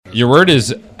Your word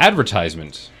is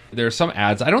advertisement. There are some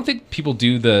ads. I don't think people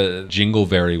do the jingle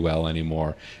very well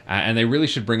anymore. And they really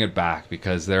should bring it back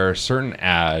because there are certain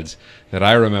ads that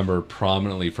I remember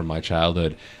prominently from my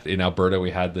childhood. In Alberta,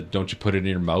 we had the "Don't you put it in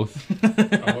your mouth." Don't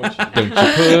you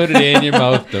put it in your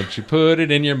mouth. Don't you put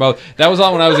it in your mouth. That was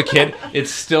on when I was a kid.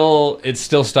 It's still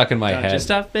stuck in my head. Don't just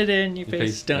stuff it in your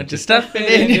face. Don't just stuff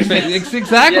it in your face.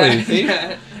 Exactly.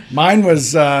 Yeah. Mine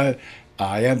was...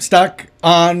 I am stuck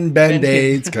on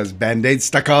Band-Aids because Band-Aids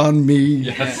stuck on me.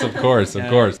 Yes, of course.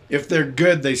 If they're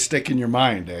good, they stick in your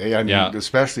mind, eh? I mean, Yeah.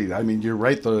 especially, I mean, you're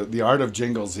right, the art of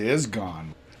jingles is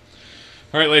gone.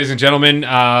 All right, ladies and gentlemen,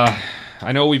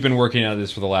 I know we've been working on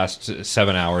this for the last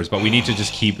 7 hours, but we need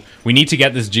to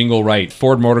get this jingle right.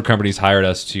 Ford Motor Company's hired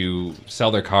us to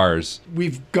sell their cars.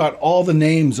 We've got all the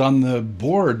names on the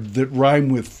board that rhyme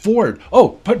with Ford. Oh,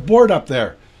 put board up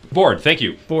there. Board, thank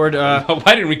you. Board, Why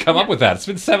didn't we come up with that? It's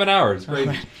been 7 hours.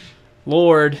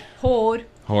 Lord. Horde.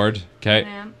 Horde, okay.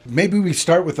 Maybe we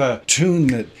start with a tune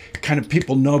that kind of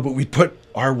people know, but we put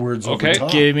our words over Okay.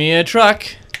 top. Give me a truck.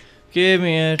 Give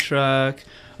me a truck.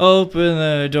 Open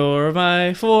the door,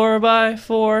 my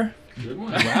 4x4.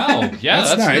 Wow. Yeah,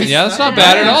 That's nice. Yeah, that's not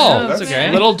bad at all. That's okay.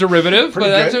 A little derivative, Pretty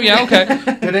but that's good. yeah, okay.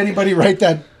 Did anybody write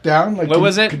that down? Like, What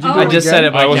was it? could you do I just said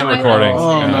it, but I wasn't can't recording. recall.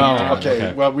 Oh, Yeah, no. yeah,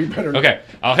 Okay. Well, we better... Okay,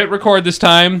 I'll hit record this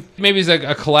time. Maybe it's a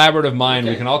collaborative mind.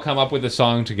 We can all come up with a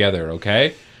song together,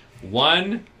 okay?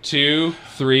 1, 2,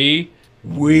 3.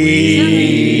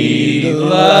 We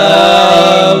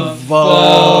love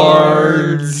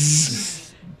Fords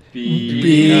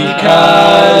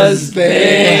because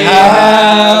they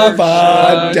have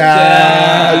a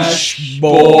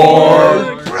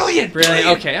dashboard. Brilliant.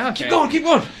 Okay. Keep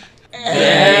going.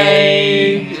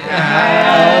 They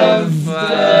have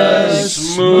the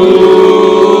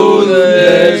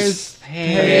smoothest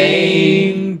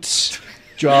paint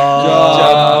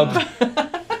job.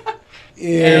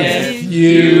 If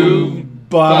you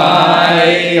buy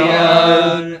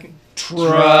a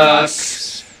truck,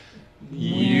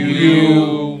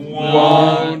 you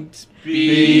won't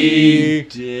be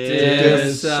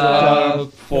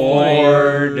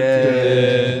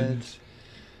disappointed.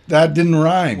 That didn't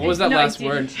rhyme. What was that No, last it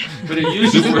word? But it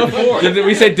uses the word Ford. Did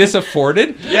we say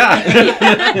disafforded? Yeah.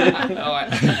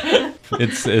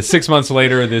 It's 6 months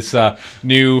later. This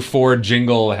new Ford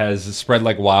jingle has spread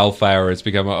like wildfire. It's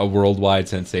become a worldwide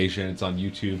sensation. It's on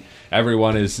YouTube.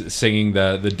 Everyone is singing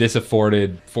the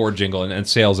disafforded Ford jingle, and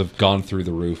sales have gone through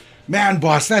the roof. Man,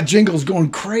 boss, that jingle's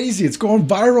going crazy. It's going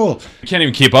viral. We can't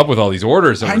even keep up with all these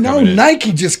orders. That I were know, coming in.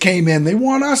 Nike just came in. They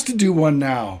want us to do one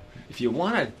now. If you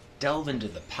want to delve into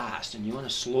the past and you want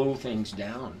to slow things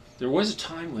down, there was a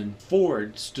time when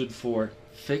Ford stood for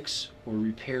fix or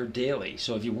repair daily.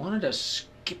 So if you wanted to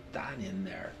skip that in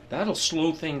there, that'll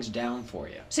slow things down for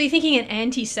you. So you're thinking an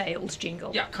anti-sales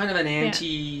jingle? Yeah, kind of an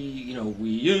anti, we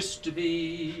used to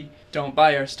be. Don't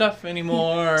buy our stuff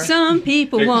anymore. Some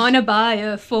people want to buy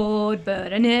a Ford,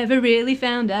 but I never really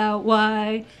found out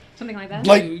why. Something like that.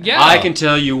 Like, Yeah. I can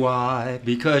tell you why.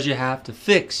 Because you have to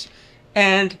fix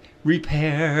and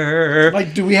repair.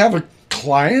 do we have a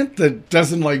client that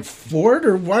doesn't like Ford,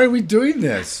 or why are we doing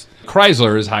this?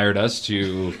 Chrysler has hired us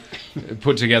to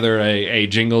put together a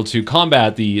jingle to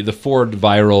combat the Ford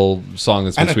viral song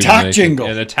that's been An sweeping attack the nation. jingle.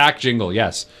 An attack jingle,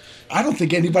 yes. I don't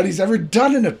think anybody's ever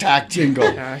done an attack jingle.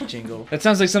 Jingle. That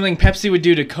sounds like something Pepsi would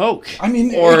do to Coke. I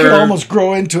mean, Or- it could almost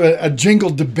grow into a jingle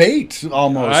debate,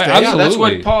 almost. eh?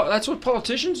 Absolutely. That's what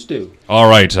politicians do. All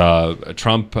right,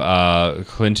 Trump,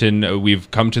 Clinton,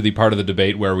 we've come to the part of the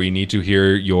debate where we need to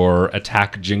hear your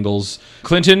attack jingles.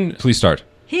 Clinton, please start.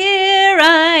 Here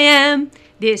I am.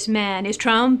 This man is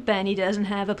Trump, and he doesn't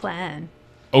have a plan.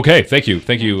 Okay, thank you,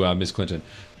 Ms. Clinton.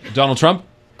 Donald Trump.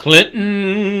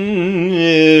 Clinton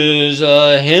is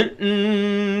a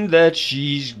hinting that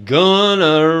she's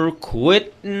gonna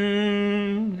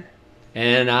quittin',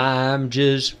 and I'm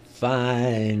just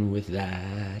fine with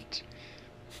that.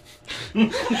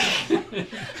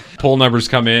 Poll numbers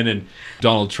come in, and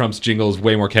Donald Trump's jingle is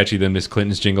way more catchy than Miss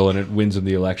Clinton's jingle, and it wins him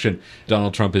the election.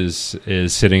 Donald Trump is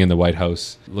sitting in the White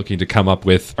House looking to come up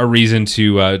with a reason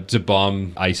to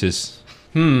bomb ISIS.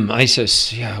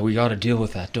 ISIS. Yeah, we got to deal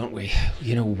with that, don't we?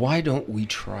 Why don't we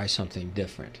try something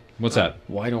different? What's that?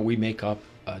 Why don't we make up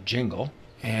a jingle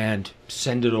and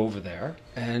send it over there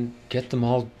and get them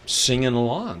all singing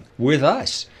along with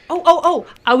us? Oh,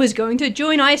 I was going to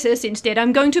join ISIS. Instead,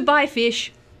 I'm going to buy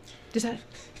fish. Does that...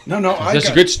 No, That's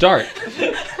a good start.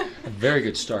 A very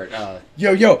good start.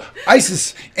 Yo,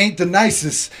 ISIS ain't the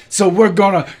nicest, so we're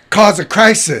gonna cause a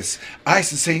crisis.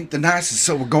 ISIS ain't the nicest,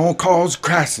 so we're gonna cause a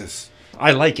crisis. I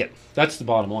like it. That's the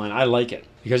bottom line. I like it.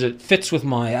 because it fits with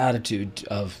my attitude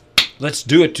of let's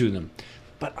do it to them.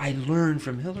 But I learned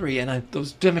from Hillary and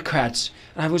those Democrats,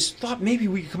 and I thought maybe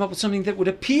we could come up with something that would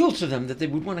appeal to them, that they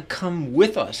would want to come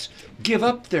with us, give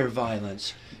up their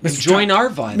violence, and join our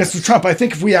violence. Mr. Trump, I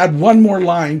think if we add one more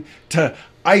line to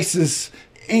ISIS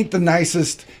ain't the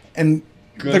nicest and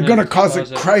they're going to cause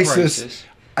a crisis.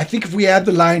 I think if we add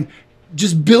the line,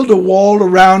 just build a wall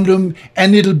around them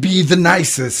and it'll be the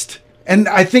nicest. And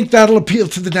I think that'll appeal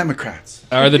to the Democrats.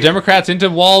 Are the Democrats into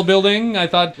wall building? I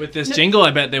thought. With this jingle, I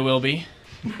bet they will be.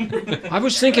 I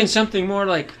was thinking something more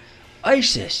like,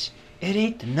 ISIS, it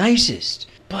ain't the nicest,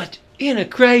 but in a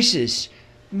crisis,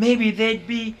 maybe they'd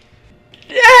be...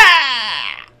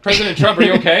 President Trump, are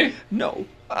you okay? No.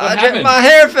 happened? My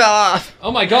hair fell off.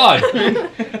 Oh my God!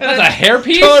 That's a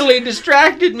hairpiece. Totally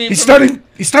distracted me. He's starting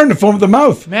to foam at the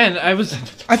mouth. Man, I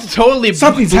totally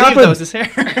Something's believed happened. that was his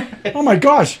hair. Oh my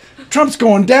gosh. Trump's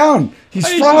going down. He's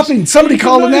frothing. Somebody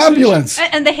call an ambulance.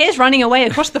 And the hair's running away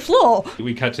across the floor.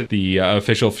 We cut to the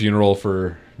official funeral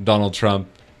for Donald Trump.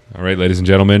 All right, ladies and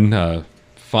gentlemen,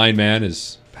 fine man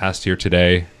is passed here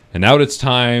today. And now it's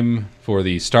time for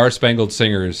the Star Spangled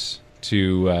Singers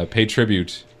to pay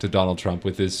tribute to Donald Trump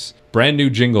with this brand new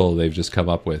jingle they've just come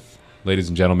up with. Ladies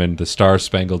and gentlemen, the Star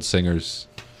Spangled Singers.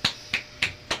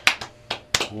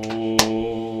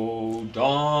 Oh,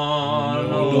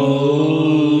 Donald,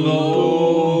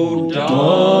 oh,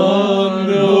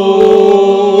 Donald,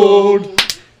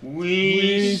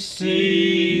 we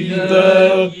see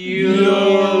that you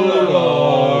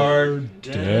are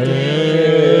dead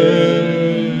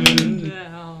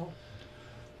now.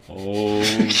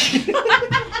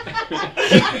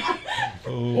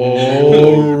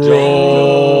 Oh,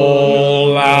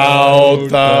 roll out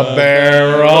the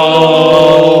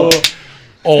barrel.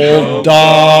 Old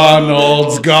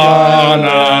Donald's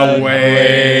gone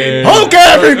away. Poke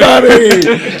everybody!